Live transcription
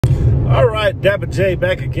All right, Dapper J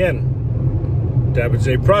back again. Dapper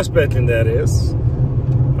J prospecting, that is.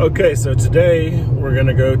 Okay, so today we're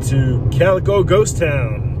gonna go to Calico Ghost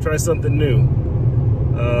Town, try something new.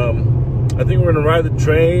 I think we're gonna ride the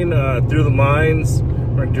train through the mines.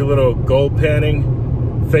 We're gonna do a little gold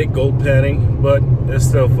panning, fake gold panning, but it's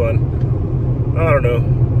still fun. I don't know.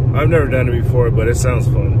 I've never done it before, but it sounds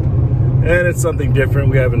fun. And it's something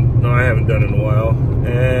different I haven't done in a while.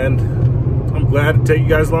 And I'm glad to take you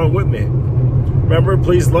guys along with me. Remember,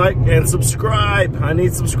 please like and subscribe. I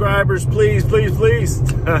need subscribers, please, please, please.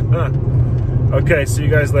 Okay, see you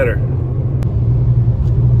guys later.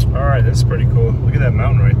 All right, that's pretty cool. Look at that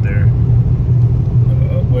mountain right there.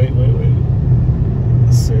 Wait.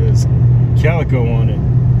 It says Calico on it.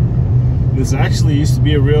 This actually used to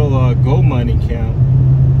be a real gold mining camp,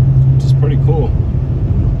 which is pretty cool.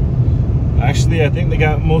 Actually, I think they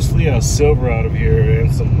got mostly silver out of here and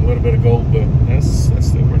a little bit of gold, but that's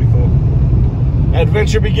still pretty cool.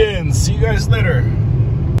 Adventure begins. See you guys later.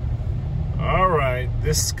 All right,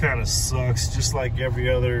 this kind of sucks. Just like every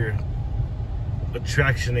other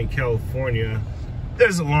attraction in California,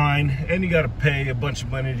 there's a line and you got to pay a bunch of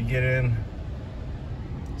money to get in.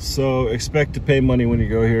 So expect to pay money when you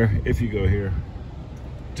go here, if you go here,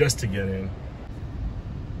 just to get in.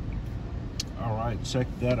 All right, check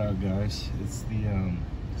that out, guys. It's the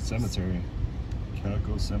cemetery,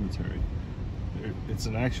 Calico Cemetery. It's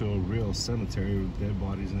an actual real cemetery with dead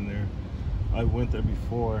bodies in there. I went there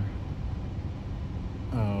before.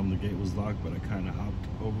 The gate was locked, but I kind of hopped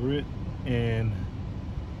over it, and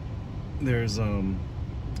there's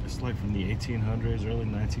it's like from the 1800s, early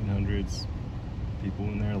 1900s. People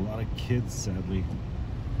in there, a lot of kids, sadly.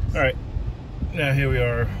 All right, now here we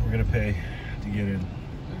are. We're gonna pay to get in.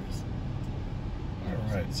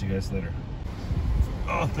 All right, see you guys later.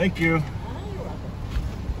 Oh, thank you.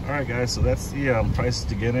 All right, guys, so that's the prices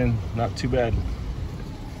to get in. Not too bad.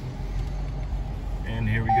 And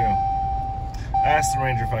here we go. I asked the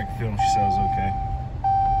ranger if I could film. She said it was okay.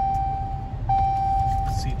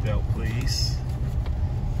 Seatbelt, please.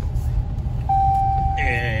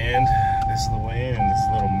 And this is the way in. This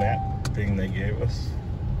little map thing they gave us.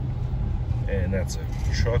 And that's a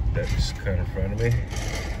truck that just cut in front of me.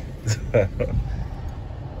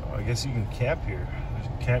 I guess you can camp here. There's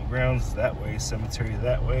campgrounds that way, cemetery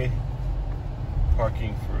that way,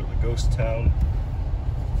 parking for the ghost town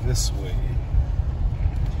this way.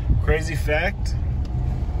 Crazy fact,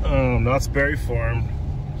 Knott's Berry Farm,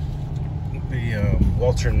 the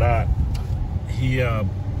Walter Knott, he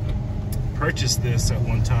purchased this at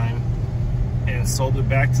one time and sold it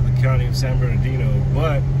back to the county of San Bernardino,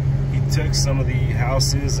 but he took some of the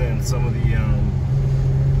houses and some of the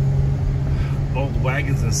old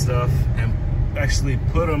wagons and stuff and actually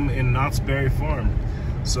put them in Knott's Berry Farm.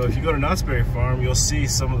 So if you go to Knott's Berry Farm, you'll see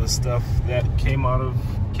some of the stuff that came out of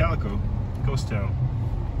Calico Ghost Town.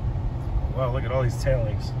 Wow, look at all these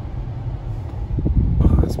tailings.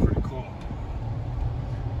 Oh, that's pretty cool.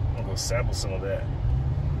 I'm gonna go sample some of that.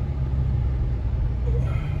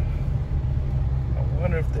 I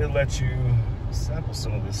wonder if they let you sample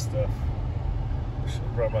some of this stuff. I should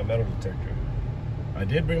have brought my metal detector. I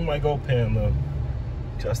did bring my gold pen though,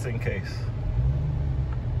 just in case.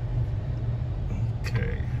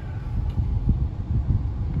 Okay.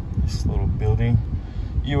 This little building,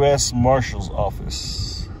 U.S. Marshal's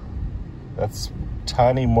Office. That's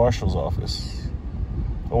tiny Marshal's office.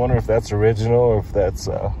 I wonder if that's original or if that's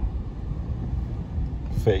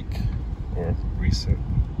fake or recent.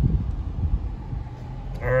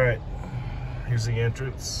 All right, here's the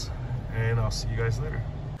entrance, and I'll see you guys later.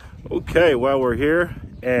 Okay, while we're here,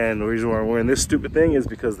 and the reason why I'm wearing this stupid thing is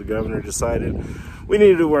because the governor decided we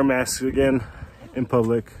needed to wear masks again in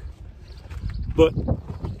public, but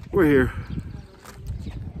we're here.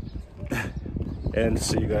 And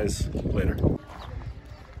see you guys later.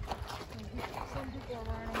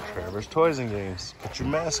 Trevor's Toys and Games. Put your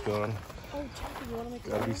mask on.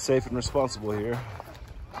 Gotta be safe and responsible here.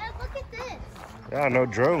 Dad, look at this. Yeah, no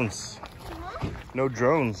drones. Huh? No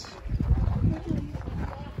drones.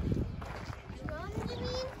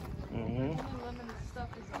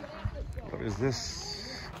 What is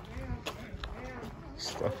this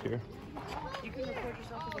stuff here?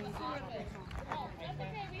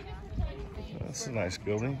 That's a nice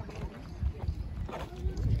building.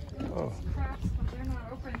 Oh,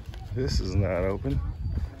 this is not open.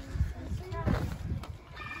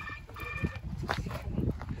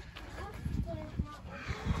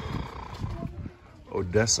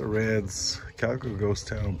 Odessa Reds, Calico Ghost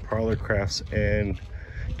Town, Parlor Crafts, and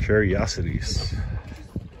Curiosities.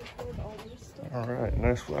 All right,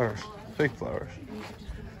 nice flowers, fake flowers.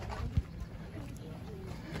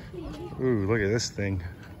 Ooh, look at this thing.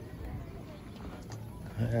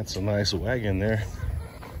 That's a nice wagon there.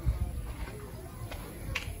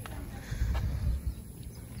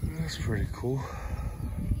 That's pretty cool.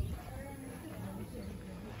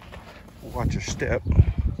 Watch your step.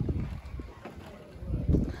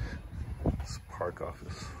 It's a park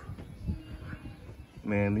office.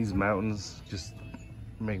 Man, these mountains just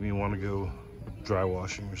make me want to go dry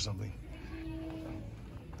washing or something.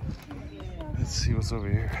 Let's see what's over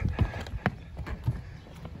here.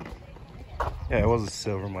 Yeah, it was a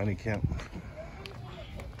silver mining camp.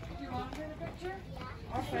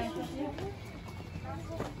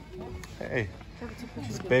 Hey,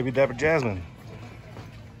 it's baby Dapper Jasmine.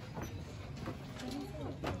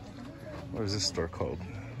 What is this store called?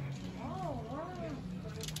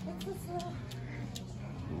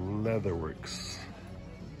 Leatherworks.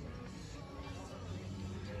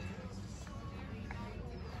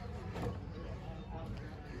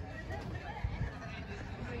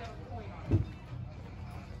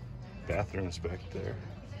 Bathrooms back there.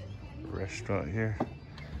 Restaurant here.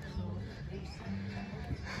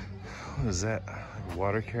 What is that? Like a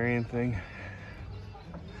water carrying thing?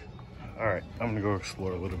 All right, I'm gonna go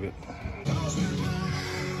explore a little bit.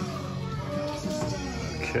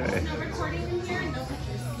 Okay.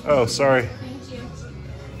 Oh, sorry.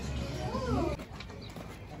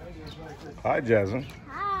 Hi, Jasmine.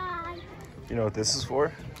 Hi. You know what this is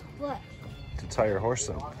for? What? To tie your horse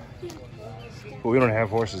up. But we don't have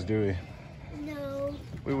horses, do we? No.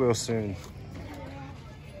 We will soon.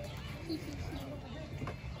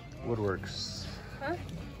 Woodworks. Huh?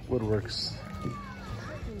 Woodworks.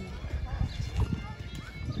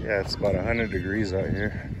 Yeah, it's about 100 degrees out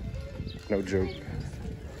here. No joke.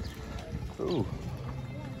 Ooh.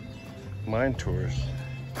 Mine tours.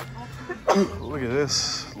 Look at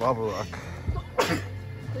this. Lava rock.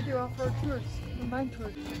 They do off-road tours, mine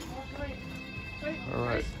tours. All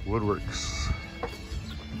right, Woodworks.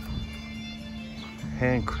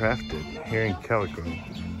 Handcrafted here in Calico.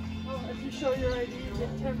 If you show your ID, you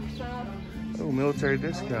get 10% off. Oh, military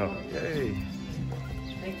discount. Yay.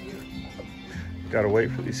 Gotta wait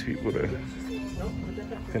for these people to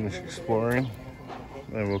finish exploring.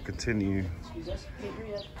 And we'll continue.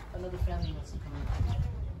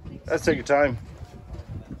 Let's take your time.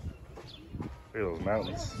 Look at those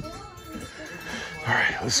mountains. All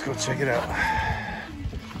right, let's go check it out.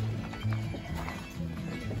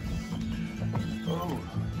 Oh,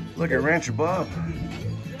 look at Rancher Bob.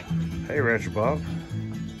 Hey, Rancher Bob.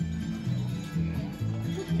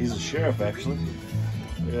 He's a sheriff, actually.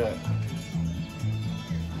 Yeah.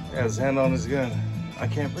 Got his hand on his gun. I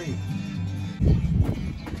can't breathe.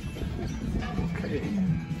 Okay.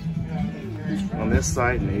 On this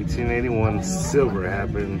site in 1881, silver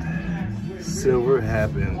happened. Silver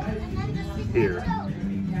happened here.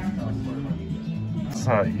 That's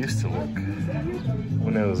how it used to look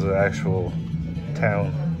when it was an actual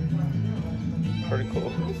town. Pretty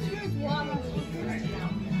cool.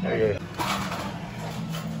 There you go.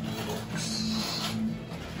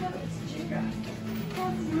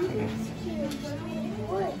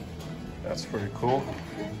 That's pretty cool.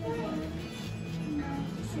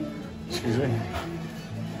 Excuse me.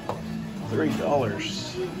 $3.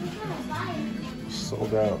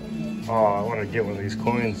 Sold out. Oh, I want to get one of these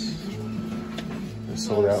coins. It's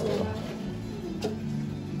sold out though.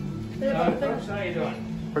 Folks, how you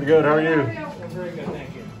doing? Pretty good. How are you? Very good,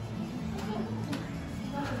 thank you.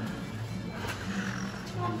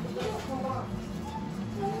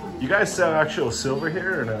 You guys sell actual silver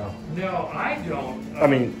here or no? No, I don't. I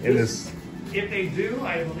mean, in this. If they do,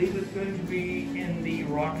 I believe it's going to be in the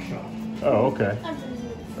rock shop. Oh, okay.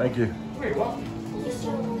 Thank you. Very welcome.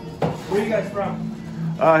 Where are you guys from?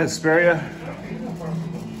 Hesperia.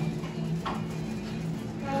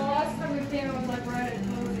 Last time we came, it was like right at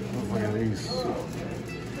closing. Look at these.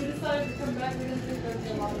 We decided to come back, we didn't think there'd be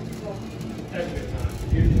a lot of people. That's good.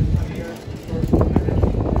 Usually it's here.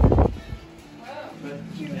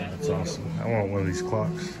 That's awesome. I want one of these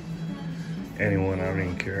clocks. Anyone, I don't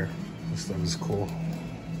even care. This stuff is cool.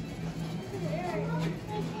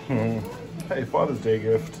 Hey, Father's Day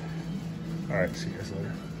gift. All right, see you guys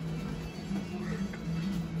later.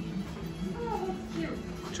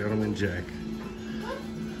 Gentleman Jack.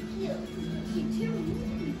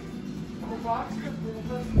 The box for the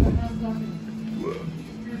person that has nothing.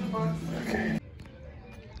 Here's a box. Okay.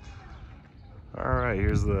 All right,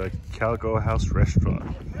 here's the Calico House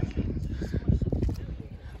restaurant.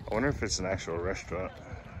 I wonder if it's an actual restaurant.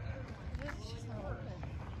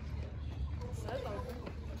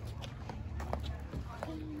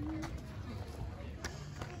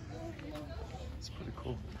 It's pretty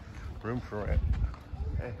cool. Room for rent.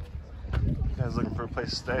 Hey, you guys looking for a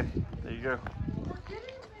place to stay? There you go.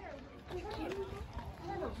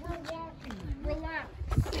 Relax.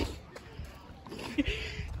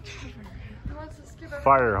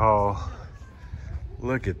 Fire hall.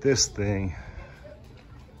 Look at this thing.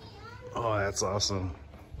 Oh, that's awesome.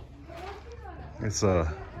 It's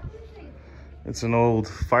an old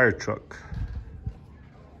fire truck.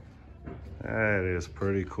 That is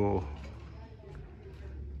pretty cool.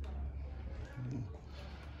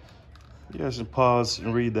 You guys can pause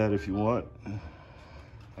and read that if you want. I'm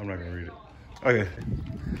not gonna read it. Okay.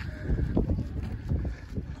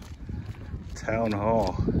 Town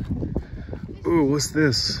hall. Ooh, what's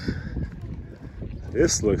this?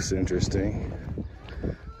 This looks interesting.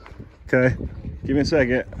 Okay, give me a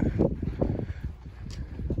second.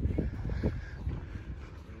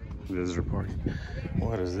 Visitor parking.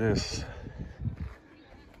 What is this?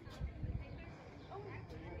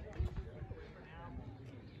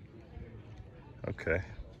 Okay,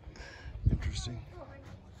 interesting.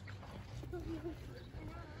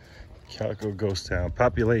 Calico Ghost Town.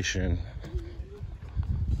 Population.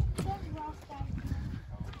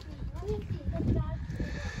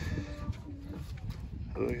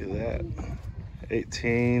 Look at that.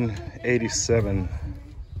 1887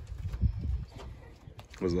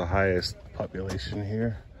 was the highest population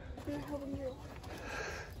here.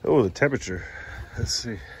 Oh, the temperature. Let's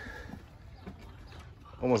see.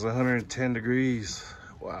 Almost 110 degrees.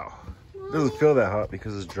 Wow. It doesn't feel that hot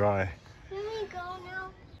because it's dry. Can we go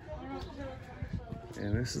now?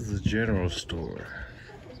 And this is the general store.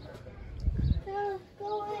 Let's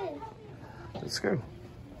go in. Let's go.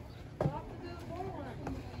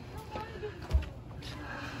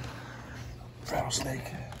 Rattlesnake.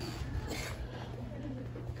 Hey,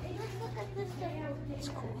 let's look at this thing. That's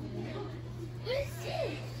cool. What is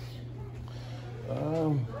this?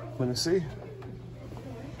 Let me see.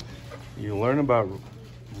 You learn about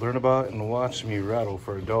and watch me rattle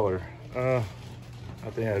for $1. I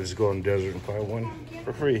think I just go in the desert and find one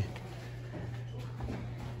for free.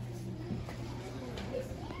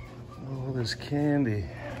 Oh, there's candy.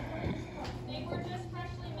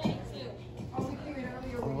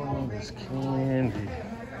 Oh, there's candy.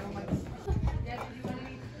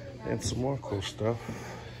 And some more cool stuff.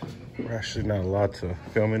 We're actually not allowed to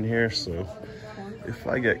film in here, so if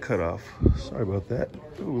I get cut off, sorry about that.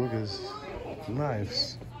 Ooh, look at this.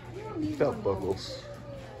 Knives. Belt buckles.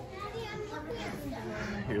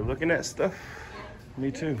 You're looking at stuff?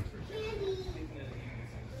 Me too.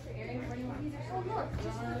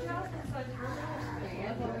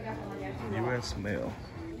 U.S. mail.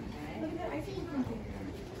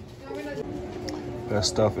 Best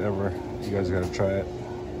stuff ever. You guys gotta try it.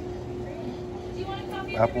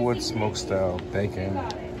 Applewood smoke style bacon.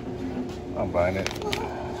 I'm buying it.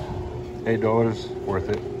 $8, worth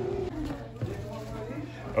it.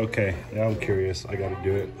 Okay, now I'm curious. I gotta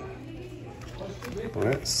do it.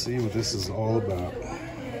 Let's see what this is all about.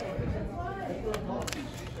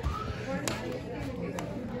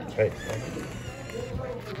 Hey.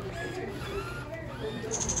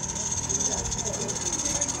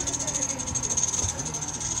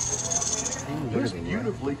 This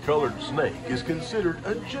beautifully colored snake is considered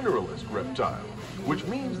a generalist reptile, which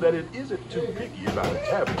means that it isn't too picky about its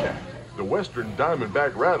habitat. The western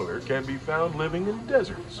diamondback rattler can be found living in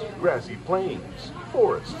deserts, grassy plains,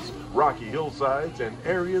 forests, rocky hillsides, and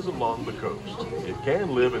areas along the coast. It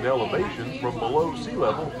can live in elevations from below sea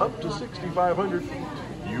level up to 6,500 feet.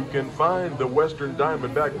 You can find the western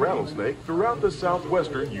diamondback rattlesnake throughout the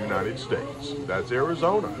southwestern United States. That's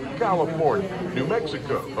Arizona, California, New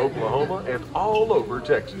Mexico, Oklahoma, and all over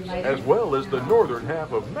Texas, as well as the northern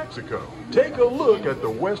half of Mexico. Take a look at the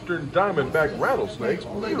western diamondback rattlesnake's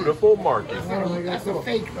beautiful markings. That's a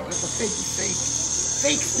fake though. That's a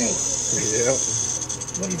fake snake. Yep.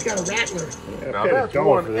 But he's got a rattler. Now that's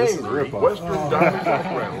one angry western diamondback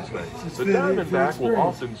rattlesnake. The diamondback will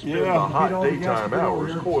often spend the hot daytime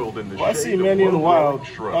hours coiled in the Well, I see shade many in of the wild.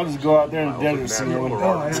 shrubs. I'll just go out there in the desert and see Natural one. or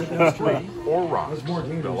artificial tree or rocks.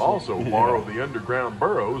 They'll also borrow the underground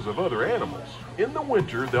burrows of other animals. In the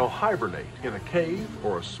winter, they'll hibernate in a cave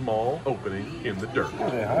or a small opening in the dirt.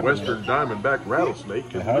 Western diamondback rattlesnake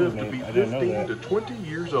can live to be 15 to 20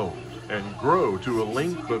 years old and grow to a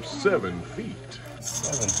length of 7 feet.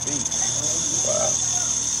 7 feet. Wow.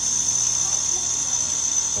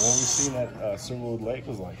 The one we seen at Silverwood Lake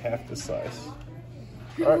was like half this size.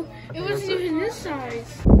 All right. It wasn't even this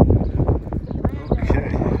size.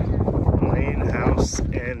 Okay. Lane House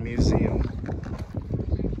and Museum.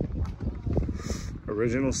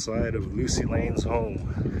 Original site of Lucy Lane's home.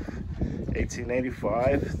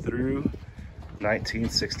 1885 through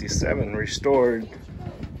 1967. Restored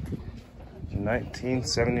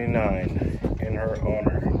 1979 in her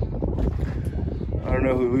honor. I don't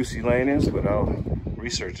know who Lucy Lane is, but I'll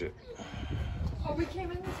research it. Oh, we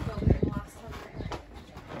came in this building last time.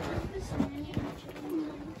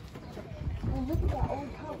 Oh, look at that old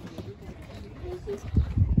couch.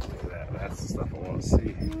 Look at that. That's the stuff I want to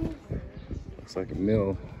see. Looks like a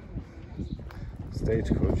mill.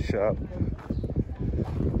 Stagecoach shop.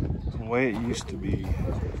 The way it used to be.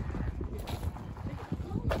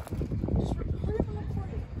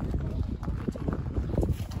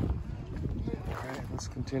 Alright, let's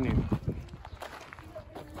continue.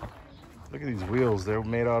 Look at these wheels. They're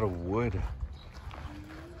made out of wood.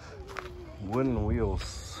 Wooden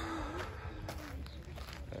wheels.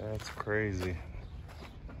 That's crazy.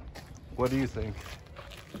 What do you think?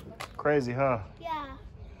 Crazy, huh? Yeah.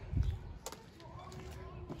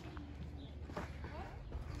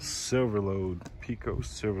 Silverload, Pico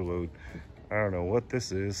Silverload. I don't know what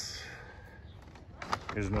this is.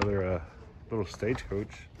 Here's another little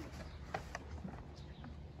stagecoach.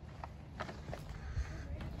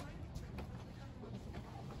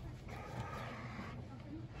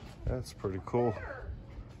 That's pretty cool.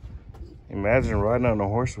 Imagine riding on a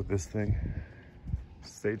horse with this thing.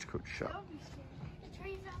 Stagecoach shop. The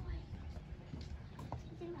train's that way.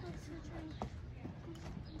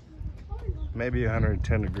 Maybe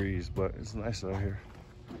 110 degrees, but it's nice out here.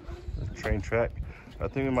 There's a train track. I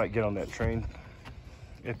think we might get on that train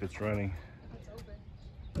if it's running.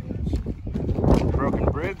 Broken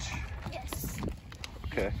bridge? Yes.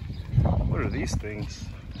 Okay. What are these things?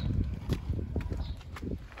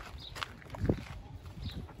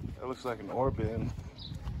 That looks like an ore bin.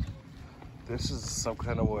 This is some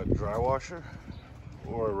kind of what, dry washer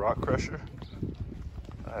or a rock crusher?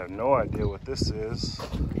 I have no idea what this is.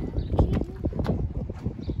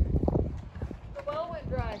 The well went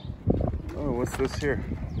dry. Oh, what's this here?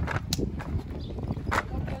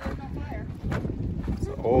 Okay, there's no fire. It's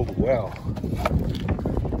an old well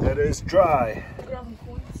that is dry. Grab some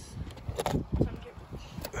points.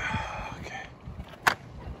 Okay.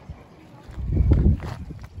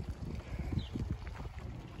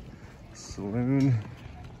 Saloon,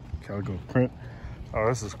 Calico print. Oh,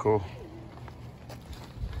 this is cool.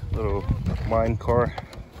 Little mine car.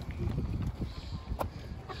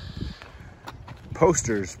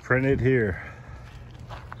 Posters printed here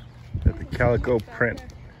at the Calico print.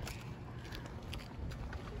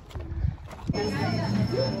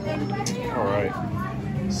 All right.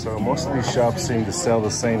 So most of these shops seem to sell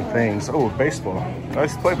the same things. Oh, baseball. I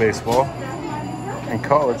used to play baseball in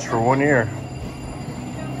college for 1 year.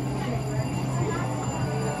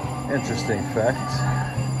 Interesting fact.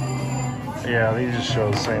 Yeah, these just show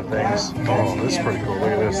the same things. Oh, this is pretty cool.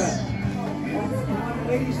 Look at this.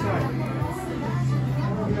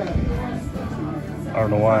 I don't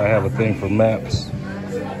know why I have a thing for maps.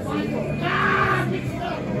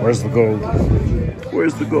 Where's the gold?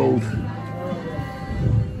 Where's the gold?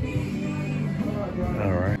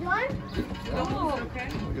 All right.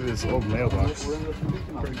 Look at this old mailbox.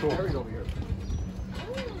 Pretty cool.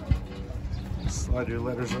 Slide your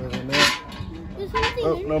letters over in there. There's something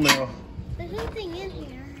Oh, in no mail. There's something in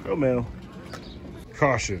here. No mail.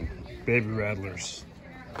 Caution, baby rattlers.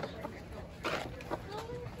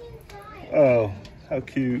 Oh, how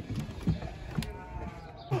cute.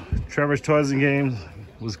 Trevor's Toys and Games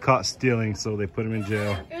was caught stealing, so they put him in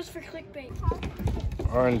jail. It was for clickbait.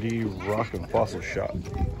 R&D Rock and Fossil Shop.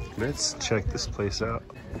 Let's check this place out.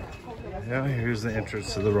 Now here's the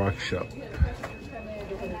entrance to the rock shop.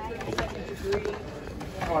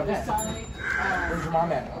 Where's your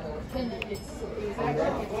mom at?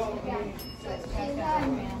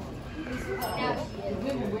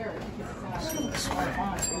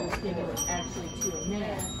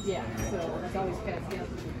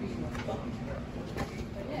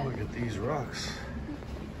 Look at these rocks.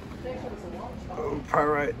 Oh,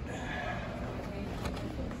 pyrite.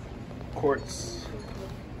 Quartz.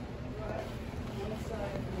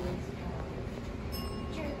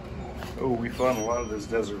 Oh, we found a lot of this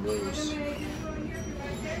desert rose.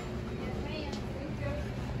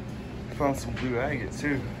 Found some blue agate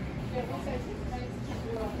too.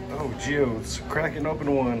 Oh, geodes, cracking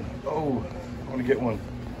open one. Oh, I want to get one.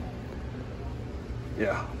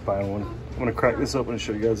 Yeah, buying one. I'm gonna crack this open and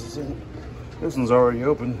show you guys this thing. This one's already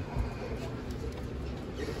open.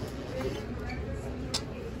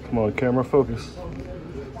 Come on, camera, focus.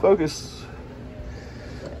 Focus.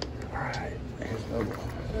 All right, here's another one.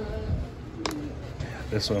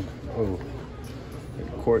 This one. Oh,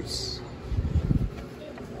 quartz.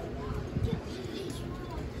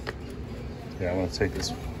 Yeah, I'm gonna take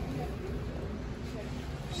this one.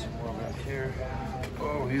 Some more back here.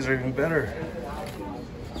 Oh, these are even better.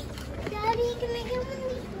 Daddy, can I get one of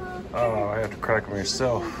these rocks? Oh, I have to crack them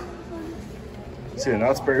yourself. See, the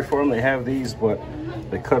Knott's Berry Farm, they have these, but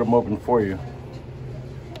they cut them open for you.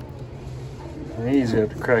 And these you have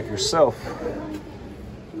to crack yourself.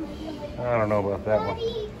 I don't know about that one.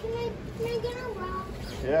 Daddy, can I get a rock?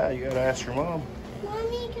 Yeah, you gotta ask your mom.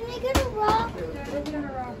 Mommy, can I get a rock?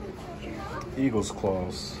 Eagle's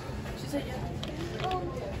claws. She said, yeah.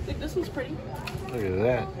 Like, this one's pretty. Look at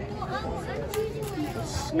that.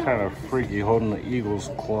 It's kind of freaky holding the eagle's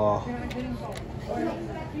claw.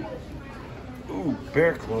 Ooh,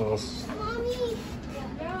 bear claws. Mommy,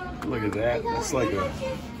 Look at that.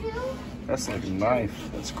 That's like a knife.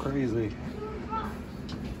 That's crazy.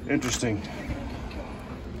 Interesting.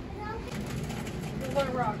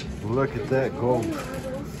 Look at that gold.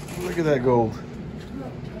 Look at that gold.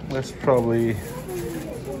 That's probably,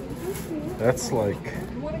 that's like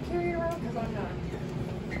You want to carry it around? Because I'm not.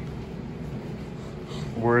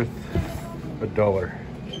 worth $1.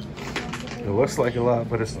 It looks like a lot,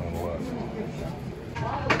 but it's not a lot.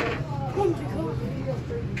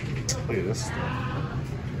 Look at this stuff.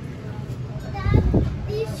 Dad,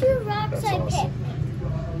 these two rocks That's I awesome.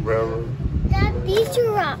 picked. Railroad. Dad, these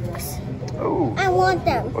two rocks. Oh, I want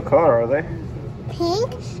them. what color are they?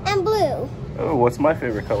 Pink and blue. Oh, what's my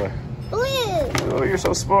favorite color? Blue. Oh, you're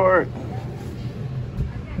so smart.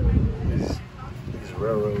 These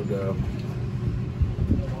railroad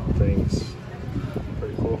things.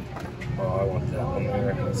 Pretty cool. Oh, I want that one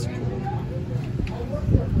there. That's cool.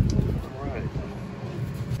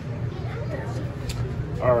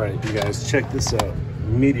 All right, you guys, check this out.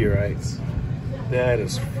 Meteorites. That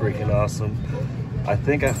is freaking awesome. I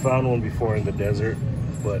think I found one before in the desert,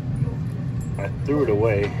 but I threw it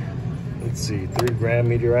away. Let's see, 3 gram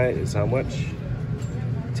meteorite is how much?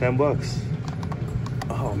 10 bucks.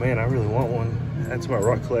 Oh man, I really want one. That's my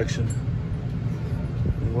rock collection.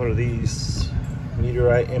 What are these?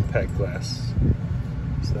 Meteorite impact glass.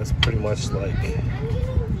 So that's pretty much like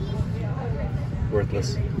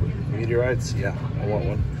worthless. Meteorites, yeah, I want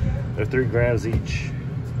one. They're 3 grams each.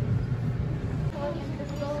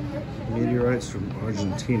 Meteorites from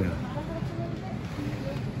Argentina.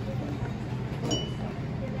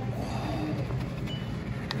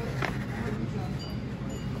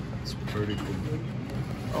 That's pretty cool.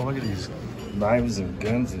 Oh, look at these knives and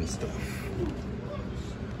guns and stuff.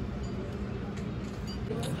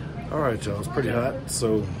 All right, y'all, it's pretty hot.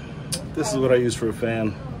 So this is what I use for a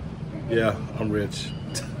fan. Yeah, I'm rich.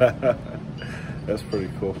 That's pretty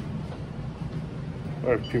cool.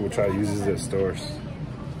 Or people try to use these at stores.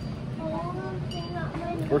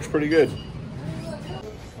 Works pretty good.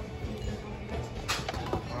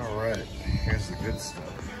 All right, here's the good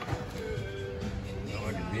stuff. Now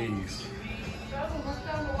look at these.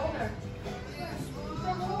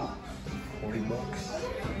 40 bucks.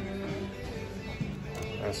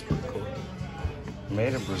 That's pretty cool.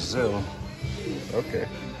 Made in Brazil. Okay.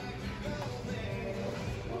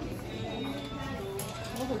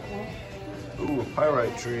 Ooh, a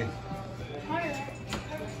pyrite tree.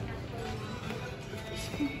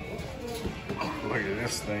 Look at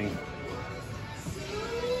this thing. I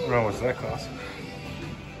don't know how much that cost.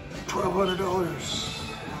 $1,200.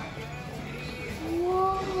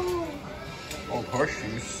 Whoa. Old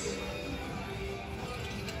horseshoes.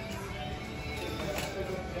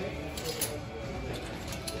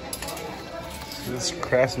 This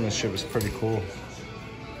craftsmanship is pretty cool.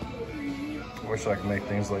 I wish I could make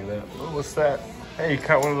things like that. Oh, what's that? Hey, you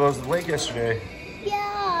caught one of those at the lake yesterday.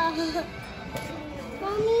 Yeah.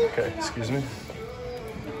 Mommy. Okay, excuse me.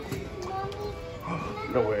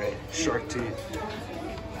 No way. Shark teeth.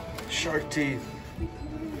 Shark teeth.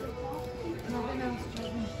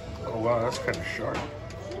 Oh wow, that's kind of sharp.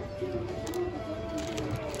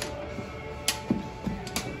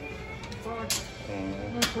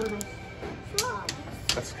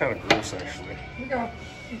 That's kind of gross, actually. All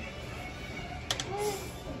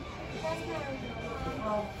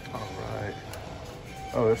right.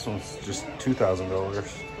 Oh, this one's just $2,000.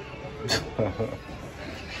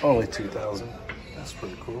 Only $2,000. That's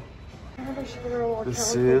pretty cool.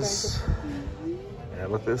 This is. Yeah,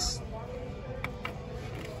 look this.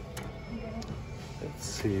 Let's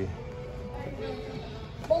see.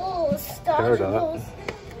 Bowls. Stars Peridot. bowls.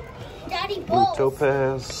 Daddy Blue bowls.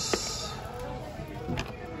 topaz.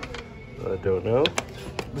 I don't know.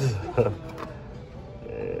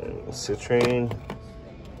 And citrine.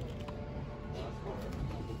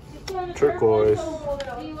 Turquoise.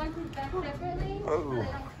 Oh,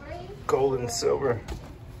 gold and silver.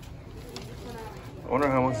 I wonder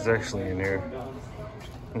how much is actually in here.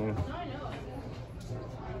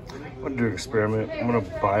 I'm gonna do an experiment. I'm gonna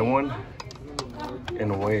buy one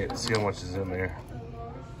and weigh it, see how much is in there.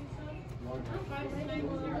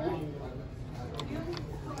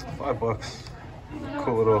 $5.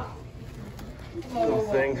 Cool little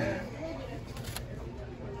thing.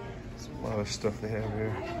 Some other stuff they have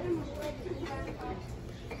here.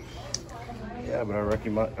 Yeah, but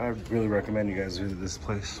I really recommend you guys visit this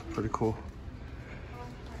place. Pretty cool.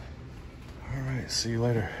 All right, see you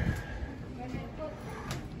later.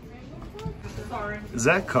 Is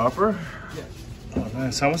that copper? Yes. Oh,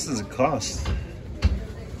 nice. How much does it cost?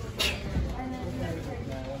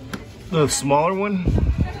 The smaller one?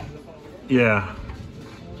 Yeah.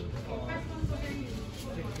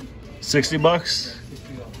 60 bucks?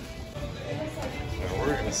 Now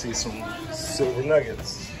we're gonna see some silver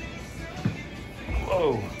nuggets.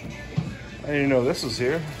 Whoa. I didn't know this was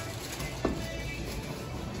here.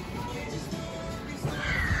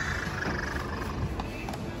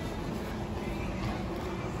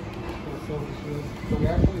 So we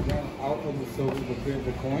actually ran out of the silver,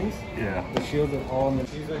 the coins. Yeah. The shields are all in the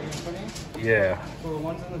these are you putting? Yeah. So the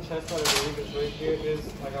ones in the chest that I believe is right here is,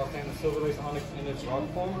 like I was saying, the silver lace onyx in its rock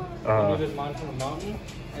form. And it is mined from the mountain.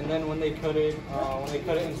 And then when they cut it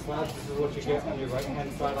in slabs, this is what you get on your right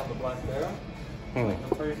hand side on the black bear. Like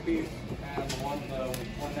the first piece and the one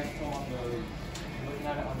next to on the looking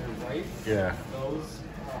at it on your right. Yeah. Those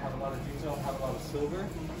have a lot of detail, have a lot of silver.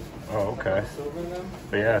 Oh, okay. Silver in them.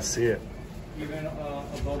 But yeah, I see it. Even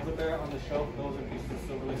above the bear on the shelf, those are pieces of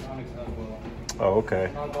silver lace onyx as well. Oh,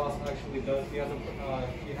 okay. Our boss actually does. He has a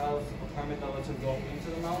permit that lets him go into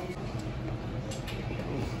the mountains.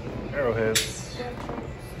 Arrowheads.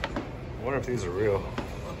 I wonder if these are real.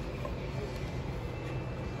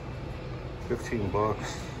 15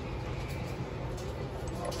 bucks.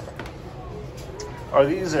 Are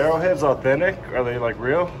these arrowheads authentic? Are they like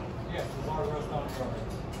real? Yes, the water rose down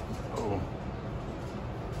the road.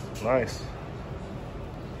 Oh, nice.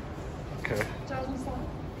 Okay.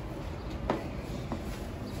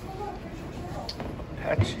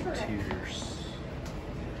 Apache tears.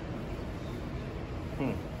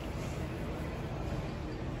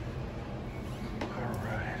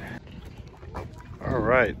 All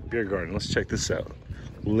right, beer garden. Let's check this out.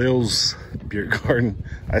 Lil's Beer Garden,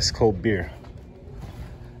 ice cold beer.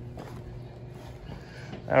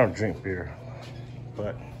 I don't drink beer,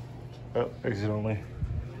 but exit only.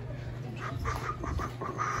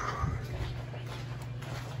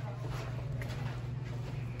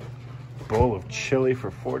 Bowl of chili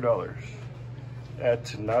for $4. Add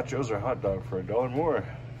to nachos or hot dog for $1 more.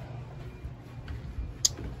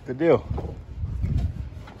 Good deal.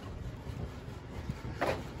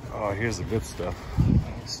 Oh, here's the good stuff.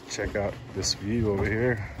 Let's check out this view over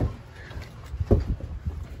here.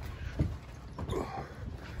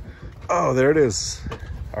 Oh, there it is.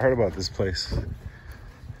 I heard about this place.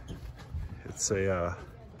 It's a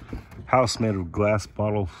house made of glass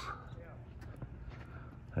bottles.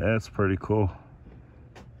 That's pretty cool.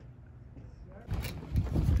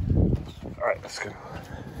 All right, let's go.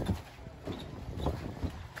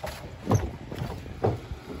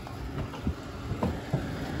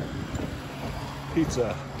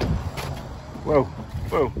 Pizza. Whoa,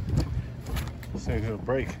 whoa. This thing's gonna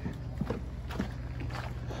break.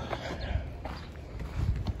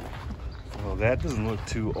 Well, that doesn't look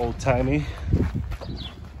too old-timey.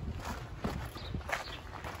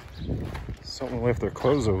 Someone left their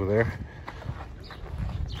clothes over there.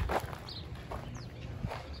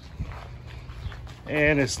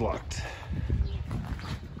 And it's locked.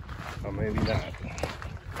 Or maybe not.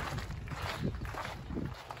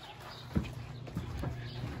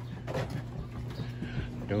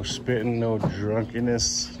 No spitting, no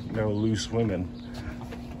drunkenness, no loose women.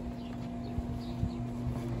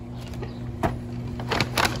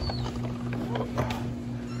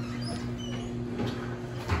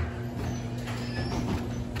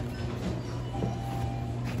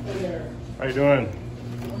 How you doing?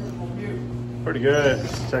 Pretty good.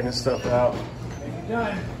 Just checking stuff out.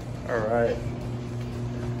 All right.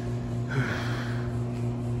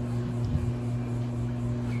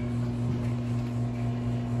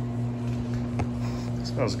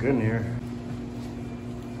 Smells good in here.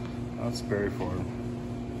 That's berry farm.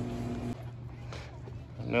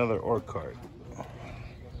 Another ore cart.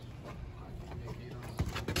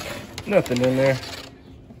 Nothing in there.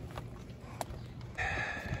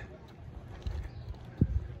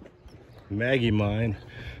 Maggie mine.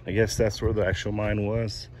 I guess that's where the actual mine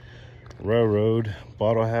was. Railroad,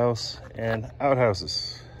 bottle house, and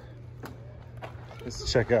outhouses.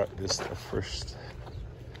 Let's check out this stuff first.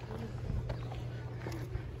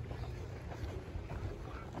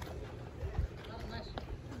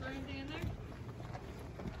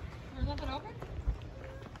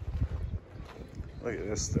 Look at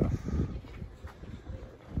this stuff.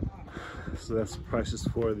 So that's the prices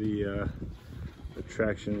for the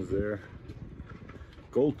attractions there.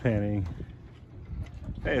 Gold panning.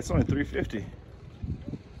 Hey, it's only $3.50. Hey,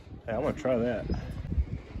 I'm gonna try that.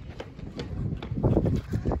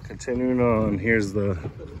 Continuing on, here's the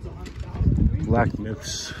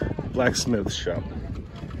blacksmith shop.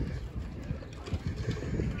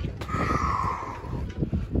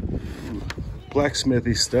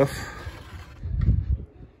 Blacksmithy stuff.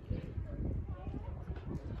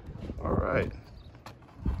 All right.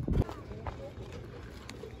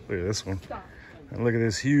 Look at this one. And look at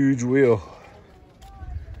this huge wheel.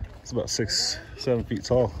 It's about 6-7 feet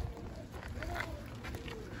tall.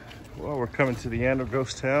 Well, we're coming to the end of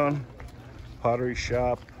Ghost Town. Pottery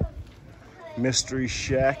shop, mystery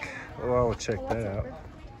shack. Oh, I'll check that out.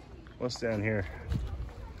 What's down here?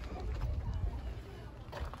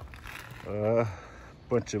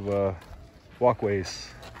 Bunch of walkways.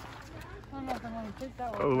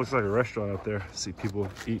 Oh, it looks like a restaurant out there. See people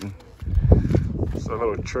eating. There's a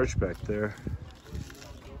little church back there.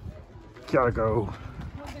 Calico.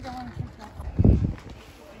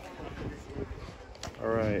 All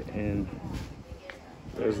right, and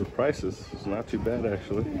there's the prices. It's not too bad,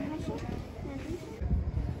 actually.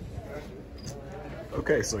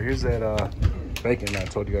 Okay, so here's that bacon I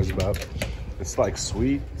told you guys about. It's like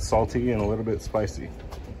sweet, salty, and a little bit spicy.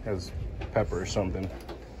 Has pepper or something.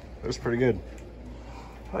 It's pretty good.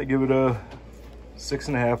 I give it a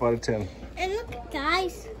 6.5 out of 10. And look,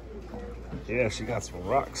 guys. Yeah, she got some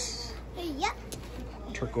rocks. Yep.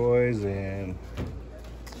 Turquoise and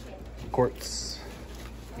quartz.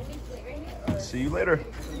 See you later.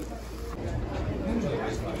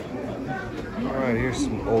 All right, here's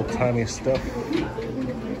some old-timey stuff.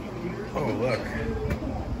 Oh, look.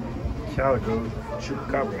 Calico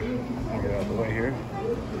chupacabra. I'll get out of the way here.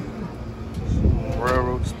 Some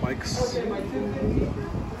railroad spikes.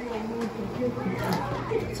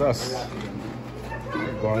 It's us.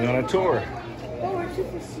 We're going on a tour. Oh, we're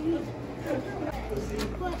super sweet.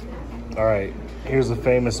 All right, here's the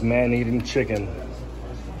famous man-eating chicken.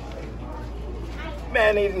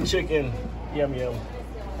 Man-eating chicken. Yum, yum.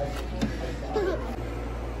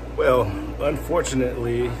 Well,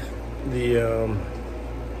 unfortunately, the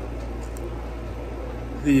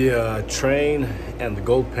train and the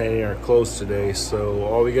gold painting are closed today, so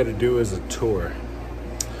all we got to do is a tour.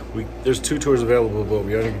 There's 2 tours available, but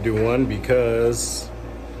we only can do one because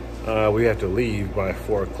we have to leave by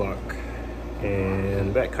 4 o'clock,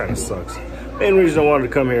 and that kind of sucks. Main reason I wanted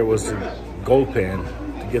to come here was to gold pan,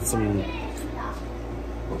 to get some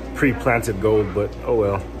pre-planted gold, but oh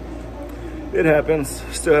well. It happens.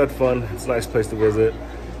 Still had fun. It's a nice place to visit,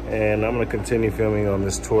 and I'm gonna continue filming on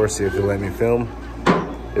this tour, see if they'll let me film.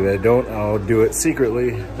 If they don't, I'll do it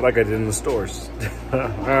secretly like I did in the stores. All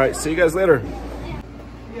right, see you guys later.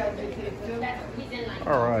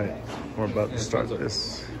 All right, we're about to start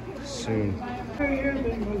this soon. I am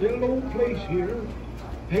in my little old place here.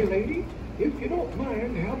 Hey lady, if you don't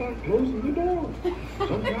mind, how about closing the door?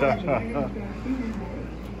 Sometimes a man's got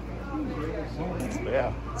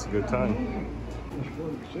Yeah, it's a good time.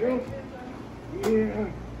 for yourself. Yeah,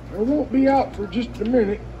 I won't be out for just a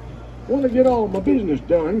minute. Want to get all my business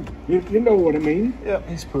done, if you know what I mean. Yep,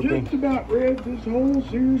 he's pooping. Just about read this whole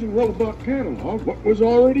Sears and Roebuck catalog, what was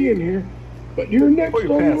already in here. But you're next Pull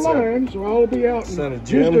your on the pants up. line, so I'll be out Son in of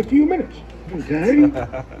just Jim. a few minutes. Okay?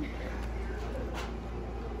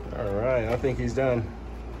 All right, I think he's done.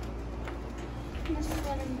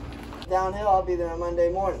 Downhill, I'll be there on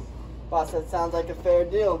Monday morning. Boss, that sounds like a fair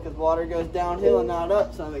deal because water goes downhill and not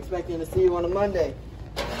up, so I'm expecting to see you on a Monday.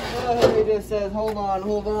 Well, he just says, hold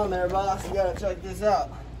on there, boss. You gotta check this out.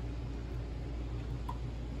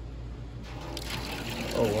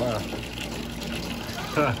 Oh, wow.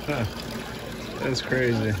 That's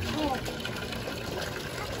crazy.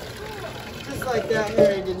 Just like that,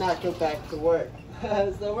 Mary did not go back to work.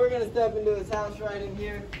 So we're gonna step into his house right in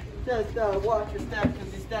here. Just watch your steps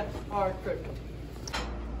because these steps are critical.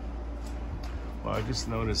 Well, I just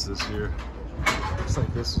noticed this here. Looks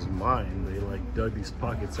like this is mine. They like dug these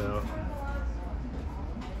pockets out.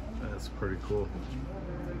 That's pretty cool.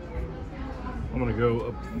 I'm gonna go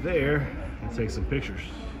up there and take some pictures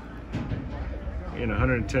in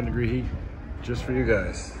 110-degree heat just for you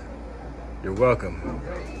guys. You're welcome.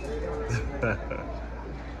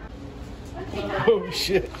 Oh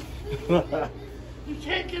shit. You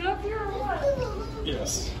can't get up here or what?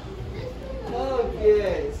 Yes.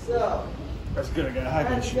 Okay, so That's good. I got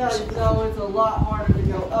hiking as you guys shoes. know, it's a lot harder to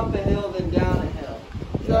go up a hill than down a hill.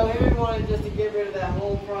 So here we wanted just to get rid of that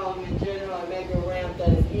whole problem in general and make a ramp that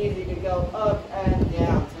is easy to go up and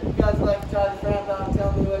down. So if you guys like to try this ramp out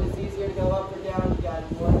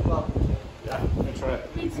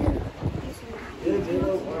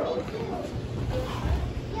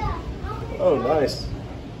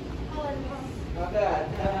Not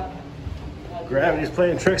bad. Gravity's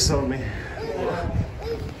playing tricks on me.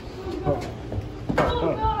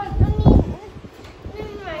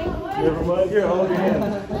 Never mind, here, hold your hand.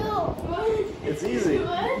 It's easy.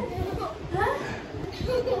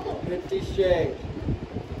 50 shake.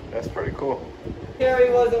 That's pretty cool.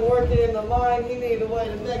 Harry wasn't working in the mine. He needed a way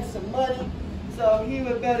to make some money. So he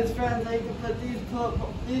would bet his friends that he could put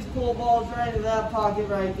these pool balls right into that pocket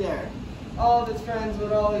right there. All of his friends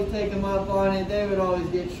would always take him up on it. They would always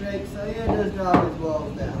get shakes. So he would just drop his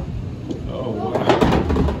balls down. Oh,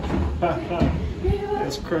 wow.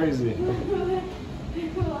 That's crazy.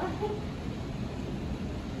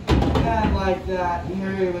 And like that,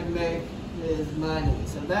 Harry would make his money.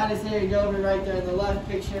 So that is Harry Dover right there in the left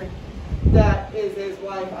picture. That is his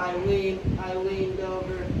wife, Eileen. Eileen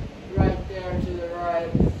Dover right there to the right.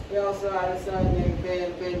 He also had a son named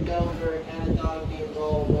Ben Dover, and a dog named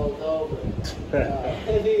Roll Dover.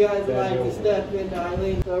 If you guys would like to step into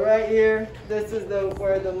Eileen. So right here, this is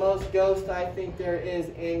where the most ghost I think there is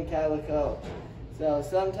in Calico. So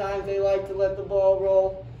sometimes they like to let the ball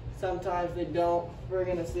roll, sometimes they don't. We're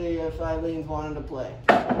gonna see if Eileen's wanting to play.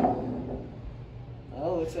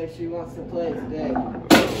 Oh, looks like she wants to play today.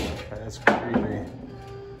 That's creepy.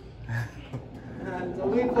 And so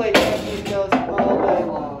we play catch with ghosts all day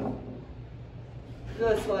long.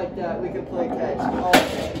 Just like that, we can play catch all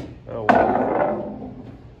day. Oh, wow.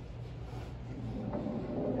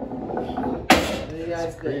 What do you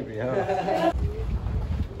guys think? Creepy, huh?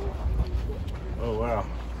 Oh, wow.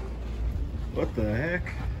 What the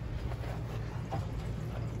heck?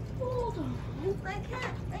 Hold on. My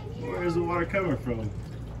cat right here. Where's the water coming from?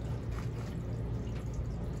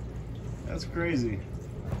 That's crazy.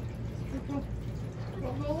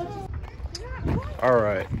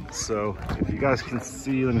 Alright, so if you guys can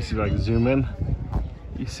see, let me see if I can zoom in.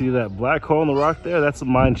 You see that black hole in the rock there? That's a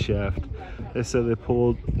mine shaft. They said they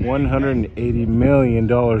pulled $180 million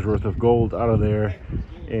worth of gold out of there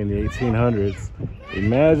in the 1800s.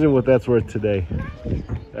 Imagine what that's worth today.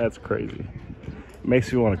 That's crazy.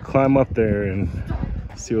 Makes you want to climb up there and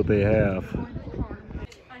see what they have.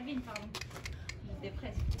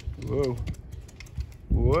 Whoa.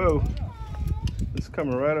 Whoa. It's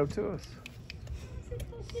coming right up to us.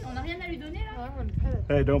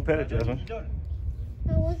 Hey, don't pet it, Jasmine.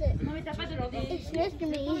 How was it? It's nice to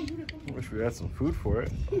meet you. Wish we had some food for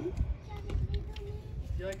it. Think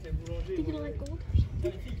you like gold?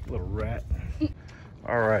 Little rat.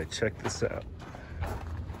 All right, check this out.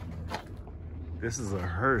 This is a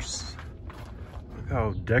hearse. Look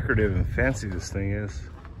how decorative and fancy this thing is.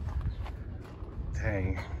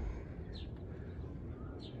 Dang.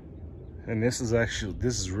 And this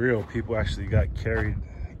is real. People actually got carried.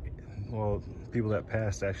 Well, people that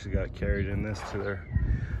passed actually got carried in this to their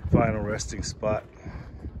final resting spot.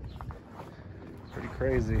 Pretty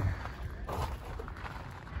crazy.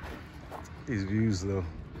 These views though.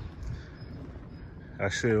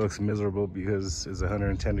 Actually, it looks miserable because it's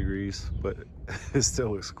 110 degrees, but it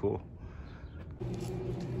still looks cool.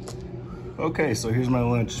 Okay, so here's my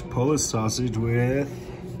lunch. Polish sausage with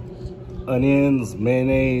onions,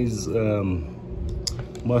 mayonnaise,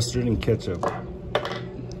 mustard, and ketchup.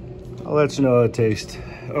 I'll let you know how it tastes.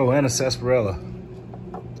 Oh, and a sarsaparilla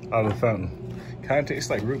out of the fountain. Kind of tastes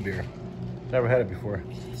like root beer. Never had it before.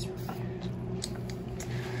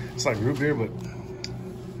 It's like root beer, but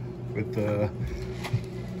with the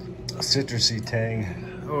citrusy tang.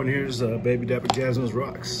 Oh, and here's Baby Dapper Jasmine's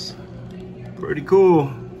rocks. Pretty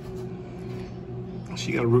cool.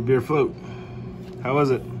 She got a root beer float. How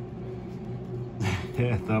was it?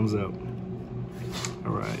 Yeah, thumbs up.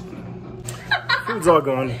 All right. Food's all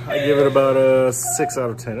gone. I give it about a 6 out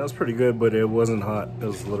of 10. That was pretty good, but it wasn't hot. It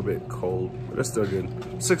was a little bit cold, but it's still good.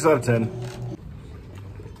 6 out of 10.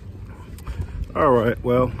 All right,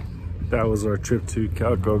 well, that was our trip to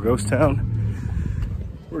Calico Ghost Town.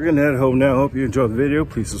 We're gonna head home now. Hope you enjoyed the video.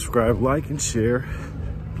 Please subscribe, like, and share.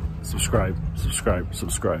 Subscribe, subscribe,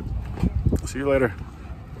 subscribe. See you later.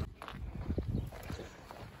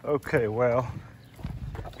 Okay, well,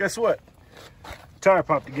 guess what? Tire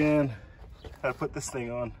popped again. Had to put this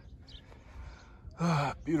thing on.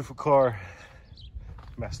 Beautiful car.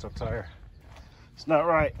 Messed up tire. It's not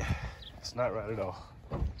right. It's not right at all.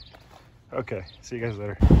 Okay, see you guys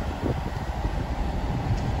later.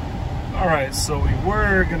 All right, so we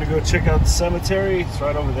were gonna go check out the cemetery. It's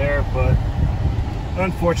right over there, but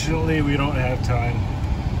unfortunately we don't have time.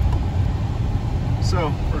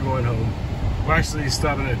 So we're going home. We're actually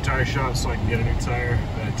stopping at a tire shop so I can get a new tire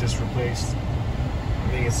that I just replaced. I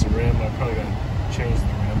think it's the rim. I probably gotta change the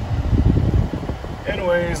rim.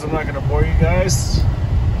 Anyways, I'm not gonna bore you guys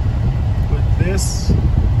with this.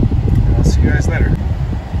 I'll see you guys later.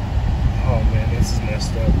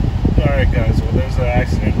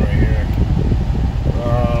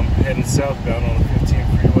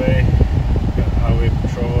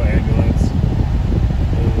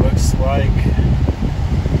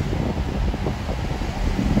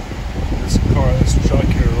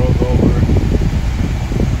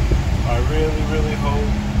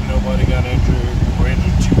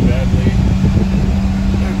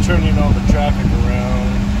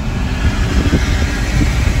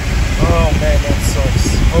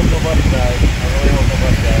 hope nobody died. I really hope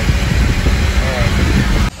nobody died.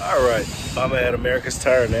 Alright, I'm at America's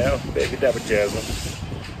Tire now. Baby Dapper Jasmine.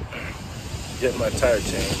 Getting my tire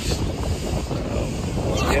changed.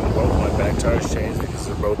 Getting both my back tires changed because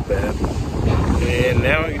they're both bad. And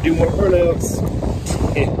now I can do more burnouts.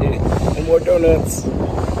 And more donuts.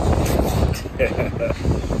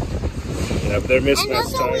 Yeah, but they're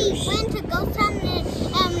mismatched tires. We went to Ghost Town and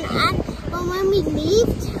when we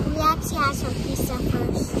left, we actually had some pizza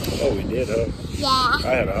first. Oh, we did, huh? Yeah. I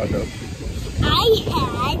had a hot dog. I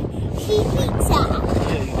had pizza.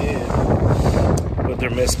 Yeah, you did. But they're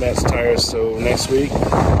mismatched tires, so next week,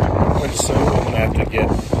 pretty soon, I'm going to have to get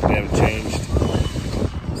them changed.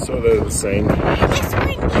 So they're the same.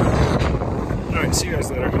 Alright, see you guys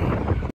later.